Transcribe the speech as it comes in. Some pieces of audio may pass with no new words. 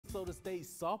Minnesota State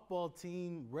softball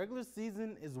team regular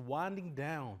season is winding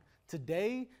down.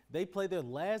 Today, they play their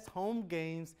last home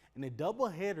games in a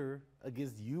doubleheader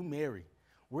against UMary.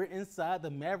 We're inside the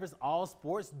Mavericks All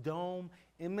Sports Dome.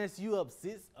 MSU up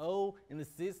 6-0 in the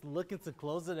sixth, looking to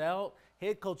close it out.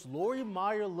 Head coach Lori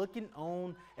Meyer looking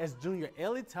on as junior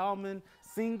Ellie Talman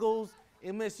singles.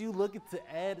 MSU looking to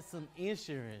add some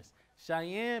insurance.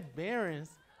 Cheyenne Barons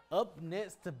up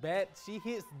next to bat. She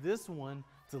hits this one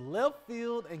to left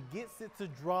field and gets it to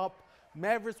drop.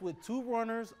 Mavericks with 2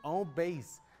 runners on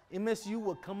base. MSU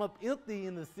will come up empty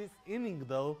in the 6th inning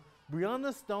though.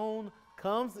 Brianna Stone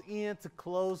comes in to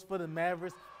close for the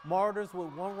Mavericks. Martyrs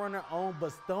with 1 runner on,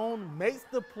 but Stone makes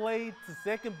the play to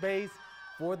second base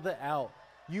for the out.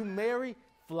 UMary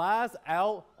flies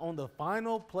out on the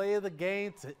final play of the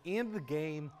game to end the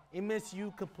game.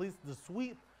 MSU completes the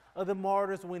sweep of the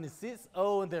Martyrs, winning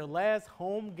 6-0 in their last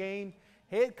home game.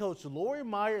 Head coach Lori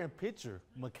Meyer and pitcher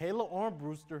Michaela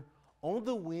Armbruster on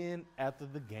the win after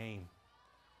the game.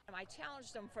 I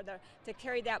challenged them to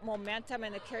carry that momentum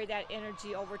and to carry that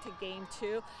energy over to game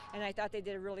 2, and I thought they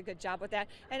did a really good job with that.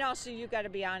 And also, you got to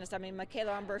be honest, I mean,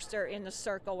 Michaela Armbruster in the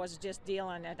circle was just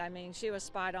dealing it. I mean, she was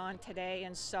spot on today,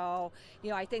 and so, you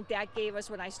know, I think that gave us,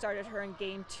 when I started her in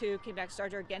game 2, came back,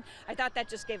 started her again, I thought that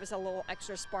just gave us a little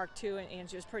extra spark too, and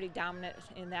she was pretty dominant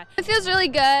in that. It feels really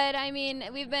good. I mean,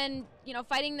 we've been,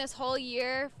 fighting this whole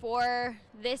year for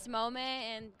this moment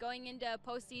and going into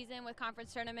postseason with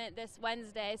conference tournament this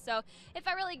Wednesday. So it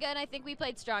felt really good. I think we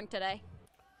played strong today.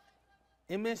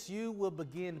 MSU will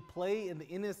begin play in the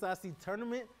NSIC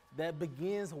tournament that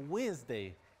begins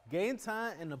Wednesday. Game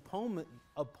time and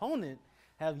opponent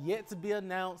have yet to be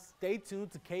announced. Stay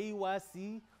tuned to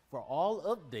KUIC for all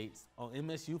updates on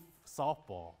MSU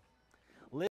softball.